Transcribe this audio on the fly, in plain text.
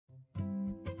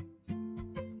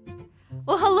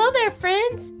Well, hello there,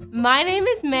 friends. My name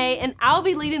is May, and I'll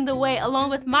be leading the way along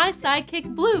with my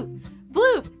sidekick, Bloop.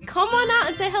 Bloop, come on out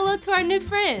and say hello to our new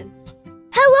friends.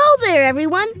 Hello there,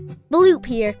 everyone. Bloop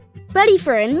here, ready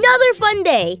for another fun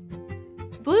day.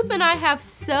 Bloop and I have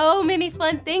so many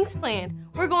fun things planned.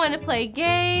 We're going to play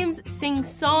games, sing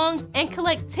songs, and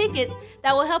collect tickets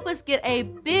that will help us get a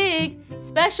big,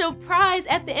 special prize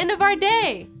at the end of our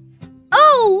day.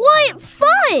 Oh, what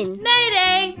fun!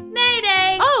 Mayday!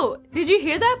 Mayday! Oh, did you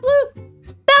hear that, Bloop?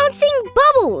 Bouncing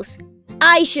bubbles!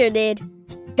 I sure did.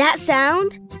 That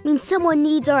sound means someone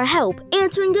needs our help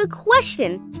answering a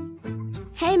question.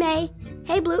 Hey, May.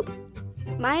 Hey, Bloop.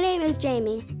 My name is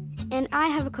Jamie, and I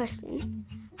have a question.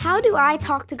 How do I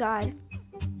talk to God?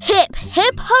 Hip,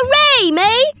 hip, hooray,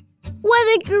 May!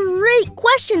 What a great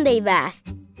question they've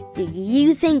asked. Do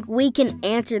you think we can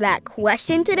answer that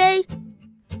question today?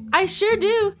 I sure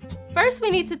do. First, we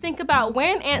need to think about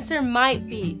where an answer might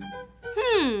be.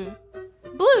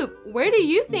 Bloop, where do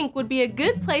you think would be a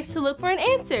good place to look for an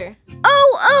answer?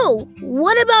 Oh,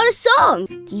 what about a song?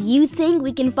 Do you think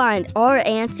we can find our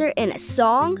answer in a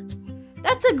song?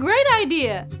 That's a great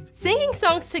idea. Singing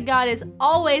songs to God is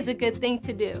always a good thing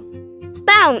to do.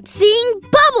 Bouncing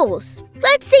bubbles!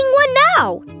 Let's sing one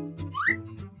now!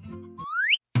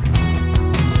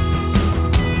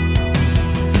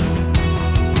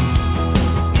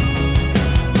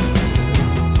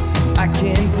 I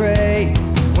can pray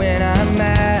when I'm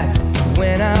mad,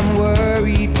 when I'm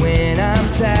worried, when I'm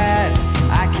sad.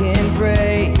 I can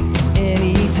pray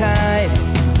anytime,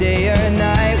 day or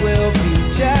night will be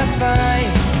just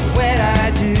fine. When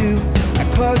I do, I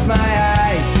close my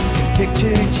eyes,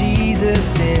 picture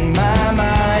Jesus in my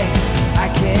mind. I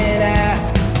can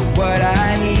ask for what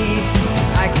I need,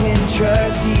 I can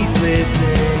trust He's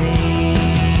listening.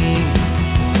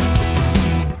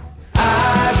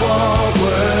 I won't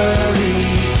worry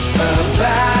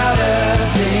about a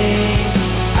thing.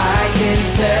 I can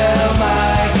tell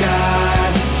my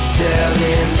God, tell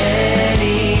Him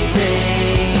anything.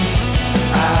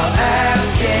 I'll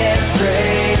ask and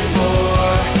pray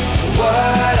for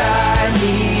what I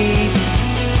need,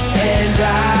 and I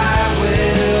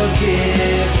will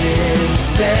give Him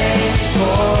thanks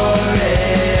for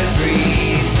everything.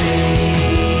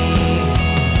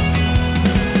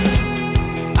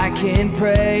 I can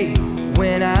pray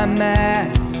when I'm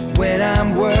mad, when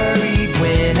I'm worried,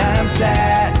 when I'm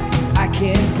sad. I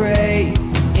can pray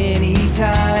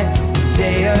anytime,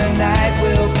 day or night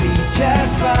will be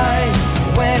just fine.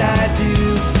 When I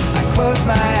do, I close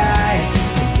my eyes,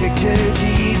 picture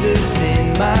Jesus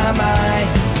in my mind.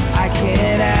 I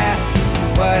can ask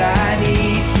what I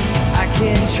need, I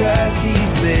can trust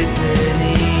He's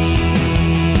listening.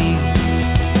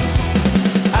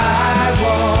 I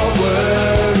won't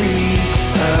worry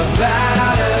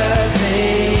about a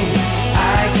thing.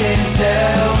 I can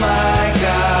tell my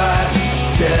God,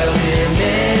 tell Him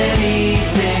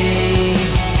anything.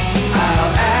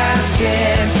 I'll ask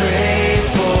and pray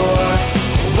for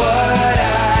what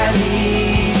I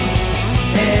need,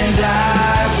 and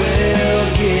I will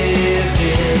give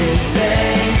Him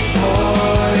thanks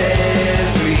for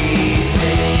everything.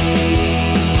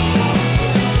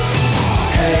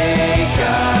 Hey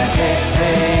God,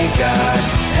 hey God,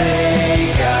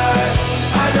 hey God,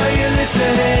 I know you're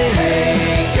listening.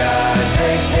 Hey God,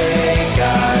 hey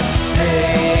God,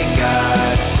 hey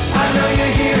God, I know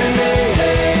you're hearing me.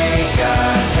 Hey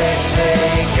God,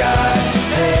 hey God,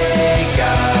 hey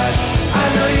God, I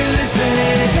know you're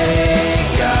listening. Hey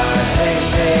God, hey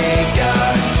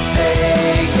God,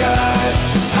 hey God,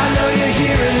 I know you're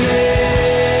hearing me.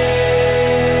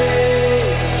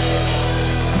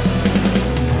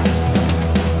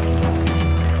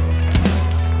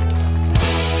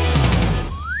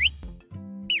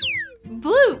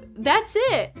 Bloop, that's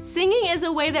it. Singing is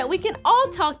a way that we can all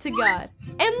talk to God.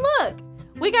 And look,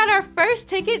 we got our first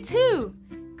ticket too.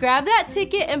 Grab that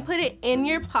ticket and put it in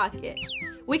your pocket.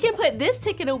 We can put this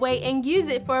ticket away and use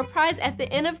it for a prize at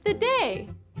the end of the day.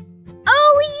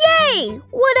 Oh, yay!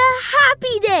 What a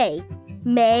happy day!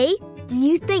 May, do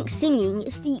you think singing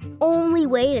is the only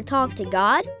way to talk to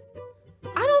God?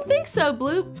 I don't think so,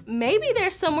 Bloop. Maybe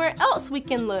there's somewhere else we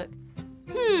can look.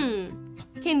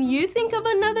 Can you think of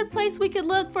another place we could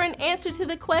look for an answer to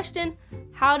the question,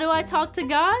 how do I talk to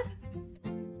God?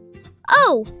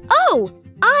 Oh,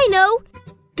 I know!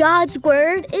 God's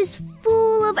Word is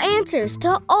full of answers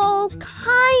to all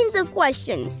kinds of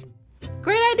questions.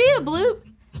 Great idea, Bloop.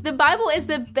 The Bible is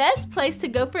the best place to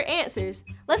go for answers.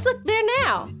 Let's look there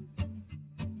now.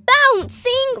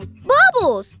 Bouncing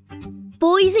bubbles!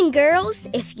 Boys and girls,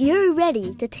 if you're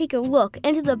ready to take a look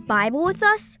into the Bible with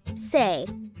us, say,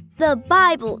 "The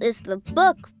Bible is the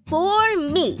book for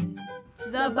me.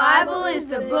 The Bible is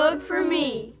the book for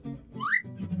me.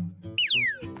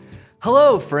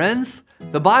 Hello, friends.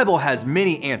 The Bible has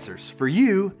many answers for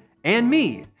you and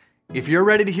me. If you're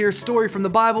ready to hear a story from the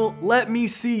Bible, let me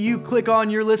see you click on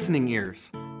your listening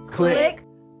ears. Click,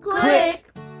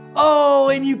 click. Oh,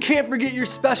 and you can't forget your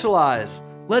special eyes.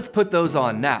 Let's put those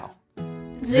on now.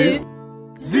 Zoop,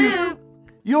 zoop.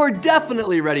 You're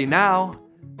definitely ready now.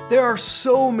 There are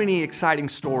so many exciting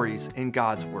stories in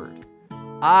God's Word.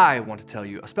 I want to tell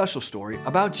you a special story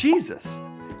about Jesus.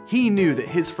 He knew that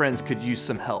his friends could use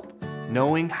some help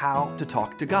knowing how to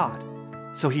talk to God.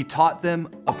 So he taught them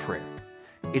a prayer.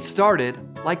 It started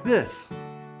like this.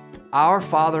 Our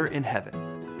Father in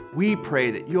heaven, we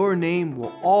pray that your name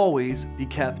will always be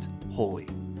kept holy.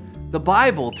 The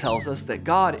Bible tells us that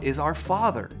God is our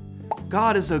Father.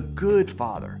 God is a good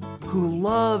Father who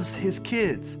loves his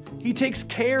kids. He takes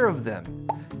care of them.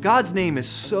 God's name is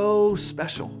so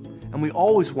special, and we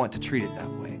always want to treat it that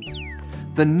way.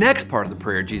 The next part of the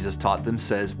prayer Jesus taught them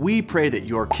says, we pray that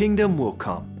your kingdom will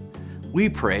come. We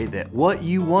pray that what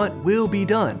you want will be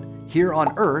done here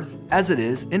on earth as it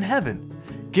is in heaven.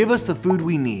 Give us the food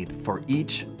we need for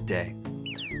each day.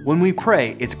 When we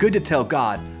pray, it's good to tell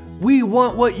God, we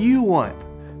want what you want,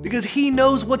 because he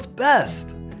knows what's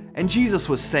best. And Jesus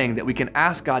was saying that we can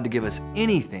ask God to give us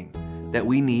anything that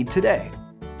we need today,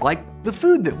 like the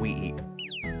food that we eat.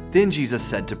 Then Jesus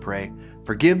said to pray,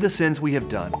 forgive the sins we have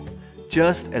done,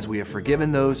 just as we have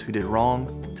forgiven those who did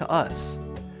wrong to us.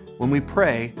 When we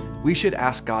pray, we should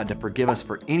ask God to forgive us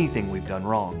for anything we've done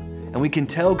wrong, and we can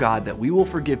tell God that we will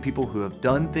forgive people who have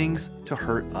done things to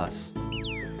hurt us.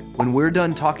 When we're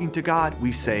done talking to God,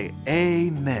 we say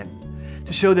amen,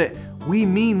 to show that we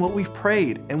mean what we've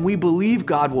prayed and we believe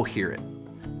God will hear it.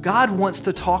 God wants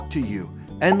to talk to you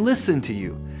and listen to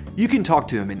you. You can talk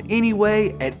to him in any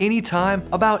way, at any time,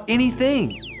 about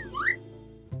anything.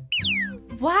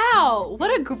 Wow,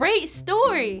 what a great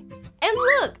story! And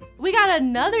look, we got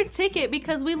another ticket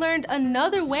because we learned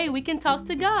another way we can talk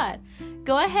to God.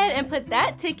 Go ahead and put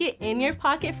that ticket in your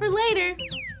pocket for later.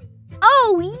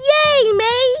 Oh, yay,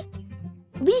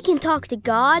 May! We can talk to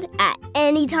God at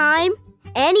any time,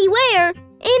 anywhere,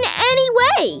 in any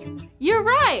way. You're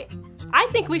right. I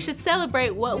think we should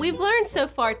celebrate what we've learned so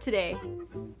far today.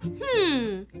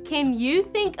 Can you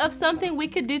think of something we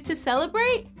could do to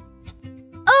celebrate?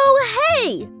 Oh,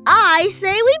 hey! I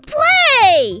say we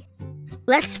play!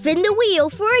 Let's spin the wheel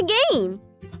for a game.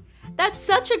 That's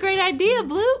such a great idea,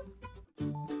 Blue.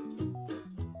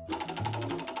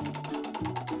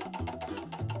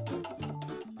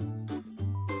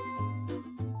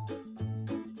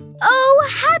 Oh,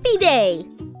 happy day!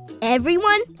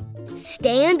 Everyone,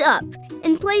 stand up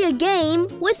and play a game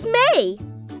with May.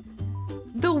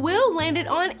 The wheel landed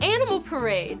on Animal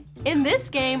Parade. In this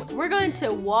game, we're going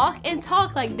to walk and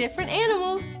talk like different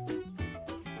animals.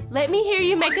 Let me hear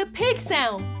you make a pig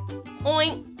sound.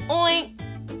 Oink, oink.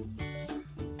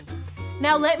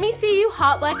 Now let me see you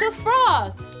hop like a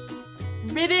frog.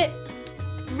 Ribbit,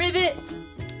 ribbit.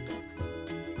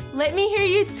 Let me hear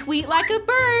you tweet like a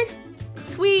bird.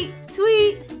 Tweet,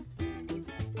 tweet.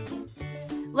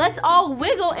 Let's all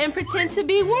wiggle and pretend to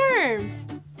be worms.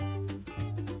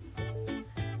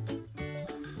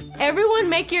 Everyone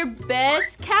make your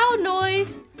best cow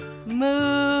noise.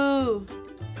 Moo,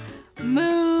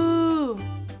 moo.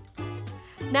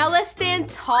 Now let's stand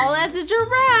tall as a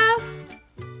giraffe.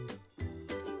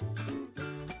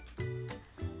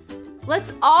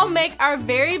 Let's all make our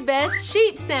very best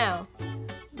sheep sound.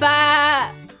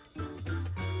 Ba,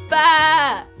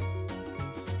 ba.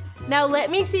 Now let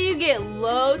me see you get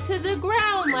low to the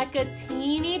ground like a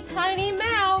teeny tiny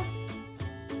mouse.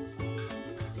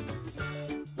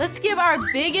 Let's give our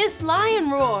biggest lion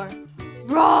roar.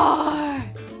 Roar!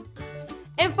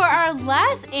 And for our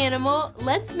last animal,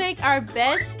 let's make our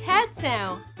best cat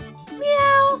sound.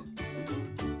 Meow,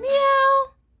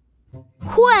 meow.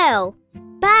 Well,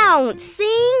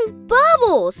 bouncing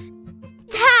bubbles.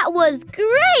 That was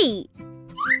great!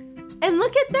 And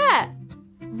look at that.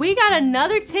 We got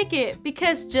another ticket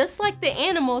because just like the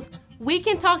animals, we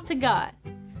can talk to God.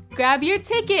 Grab your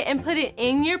ticket and put it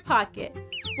in your pocket.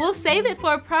 We'll save it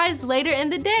for a prize later in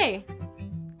the day.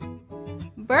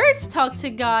 Birds talk to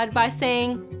God by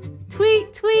saying,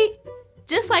 tweet, tweet,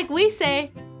 just like we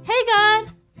say, hey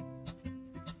God.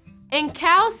 And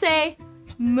cows say,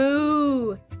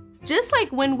 moo, just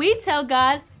like when we tell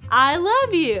God, I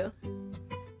love you.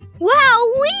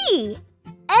 Wowee!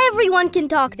 Everyone can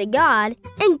talk to God,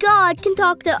 and God can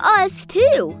talk to us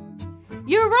too.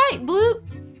 You're right, Bloop.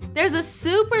 There's a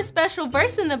super special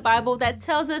verse in the Bible that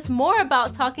tells us more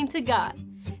about talking to God.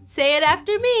 Say it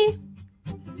after me.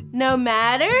 No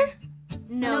matter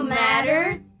No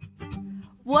matter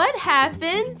what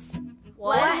happens,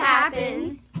 what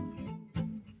happens,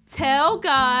 tell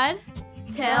God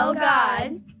tell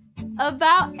God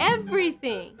about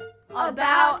everything.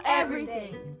 about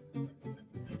everything.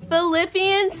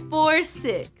 Philippians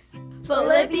 4:6.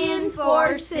 Philippians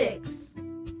 4:6.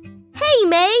 Hey,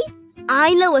 May!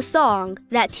 I know a song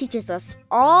that teaches us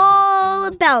all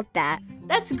about that.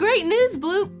 That's great news,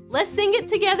 Bloop. Let's sing it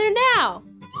together now.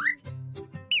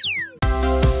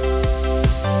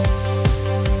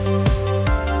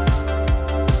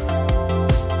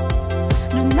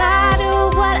 No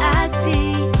matter what I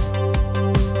see,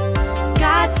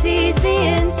 God sees the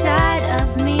inside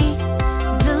of me.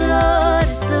 The Lord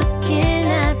is looking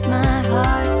at my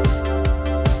heart.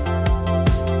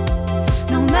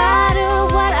 No matter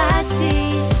what I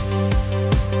see,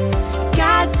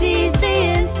 God sees the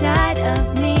inside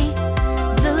of me.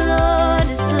 The Lord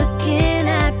is looking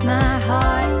at my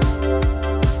heart.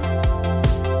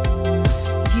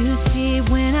 You see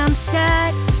when I'm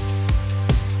sad,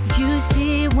 you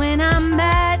see when I'm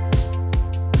mad.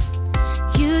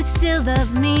 You still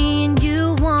love me and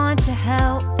you want to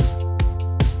help.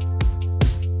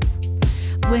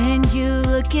 When you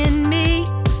look at me,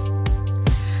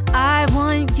 I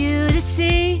want you to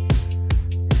see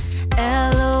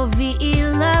LOVE,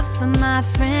 love for my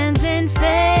friends and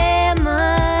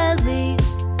family.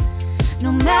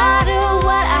 No matter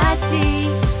what I see,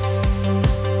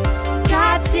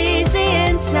 God sees the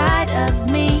inside of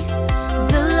me.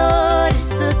 The Lord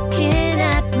is looking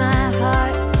at my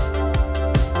heart.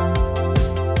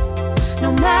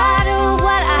 No matter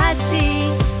what I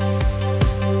see,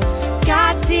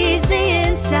 God sees the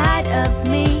inside of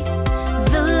me.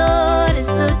 The Lord is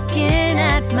looking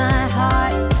at my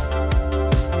heart.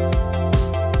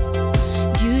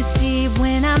 You see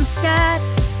when I'm sad,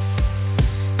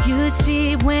 you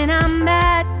see when I'm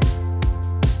mad.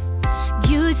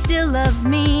 You still love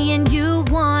me and you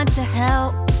want to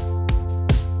help.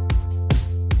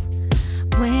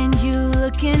 When you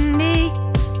look at me,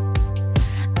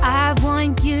 I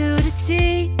want you to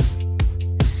see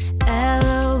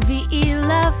LOVE,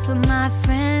 love for my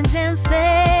friends and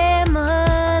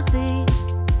family.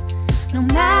 No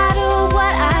matter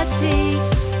what I see,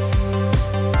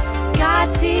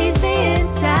 God sees the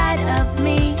inside of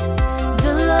me.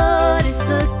 The Lord is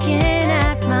looking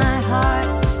at my heart.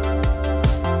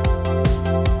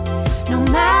 No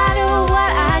matter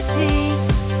what I see,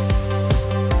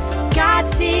 God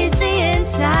sees the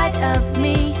inside of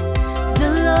me. The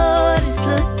Lord is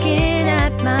looking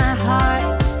at my heart.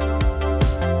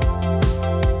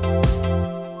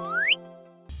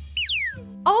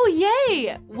 Oh,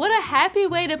 yay! What a happy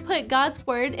way to put God's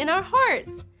Word in our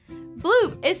hearts.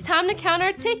 Bloop, it's time to count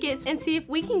our tickets and see if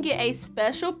we can get a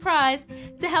special prize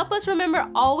to help us remember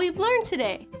all we've learned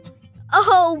today.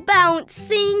 Oh,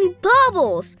 bouncing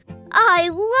bubbles! I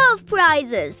love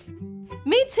prizes.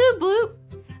 Me too, Bloop.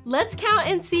 Let's count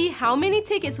and see how many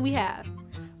tickets we have.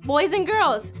 Boys and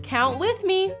girls, count with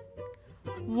me.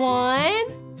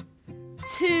 1,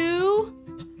 2,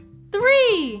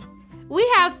 3. We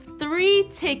have 3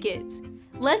 tickets.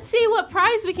 Let's see what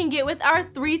prize we can get with our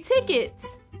 3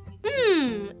 tickets.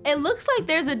 It looks like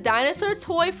there's a dinosaur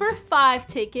toy for 5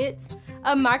 tickets,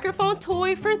 a microphone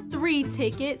toy for 3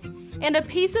 tickets, and a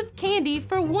piece of candy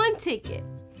for 1 ticket.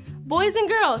 Boys and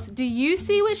girls, do you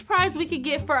see which prize we could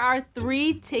get for our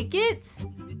 3 tickets?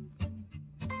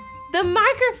 The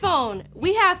microphone!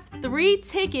 We have 3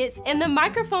 tickets and the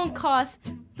microphone costs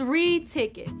 3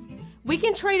 tickets. We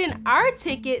can trade in our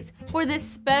tickets for this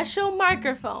special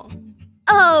microphone.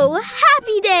 Oh,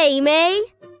 happy day, May!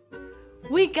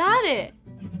 We got it!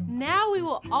 Now we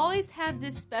will always have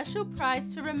this special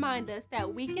prize to remind us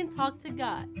that we can talk to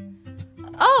God.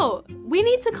 Oh, we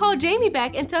need to call Jamie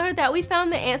back and tell her that we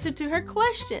found the answer to her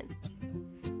question.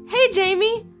 Hey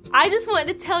Jamie, I just wanted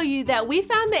to tell you that we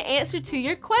found the answer to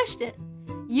your question.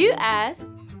 You asked,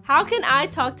 how can I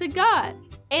talk to God?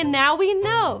 And now we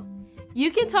know.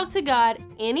 You can talk to God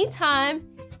anytime,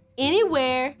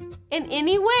 anywhere, and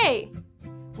any way.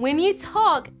 When you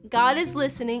talk, God is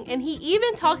listening and He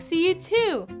even talks to you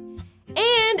too.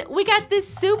 And we got this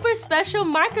super special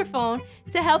microphone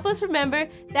to help us remember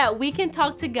that we can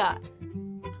talk to God.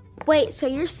 Wait, so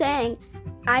you're saying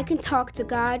I can talk to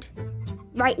God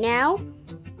right now?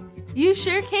 You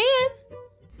sure can.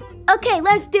 Okay,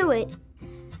 let's do it.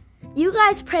 You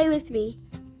guys pray with me.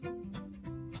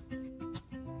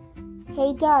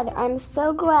 Hey God, I'm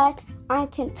so glad I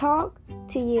can talk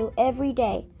to you every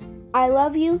day. I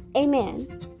love you. Amen.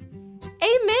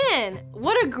 Amen.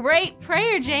 What a great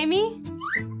prayer, Jamie.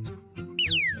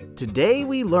 Today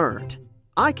we learned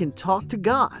I can talk to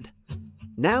God.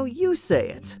 Now you say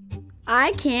it.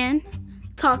 I can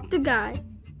talk to God.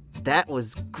 That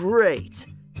was great.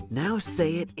 Now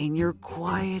say it in your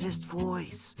quietest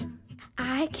voice.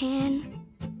 I can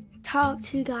talk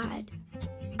to God.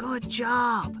 Good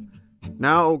job.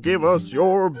 Now give us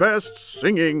your best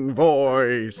singing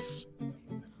voice.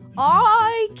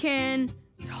 I can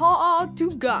talk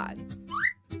to God.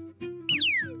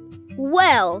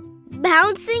 Well,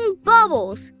 bouncing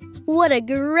bubbles. What a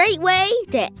great way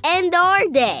to end our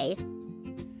day.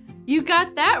 You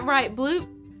got that right, Bloop.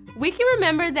 We can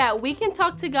remember that we can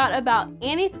talk to God about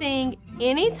anything,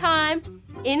 anytime,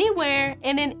 anywhere,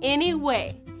 and in any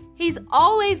way. He's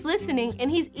always listening, and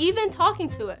He's even talking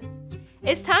to us.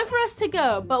 It's time for us to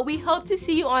go, but we hope to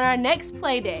see you on our next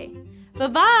play day.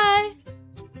 Bye-bye.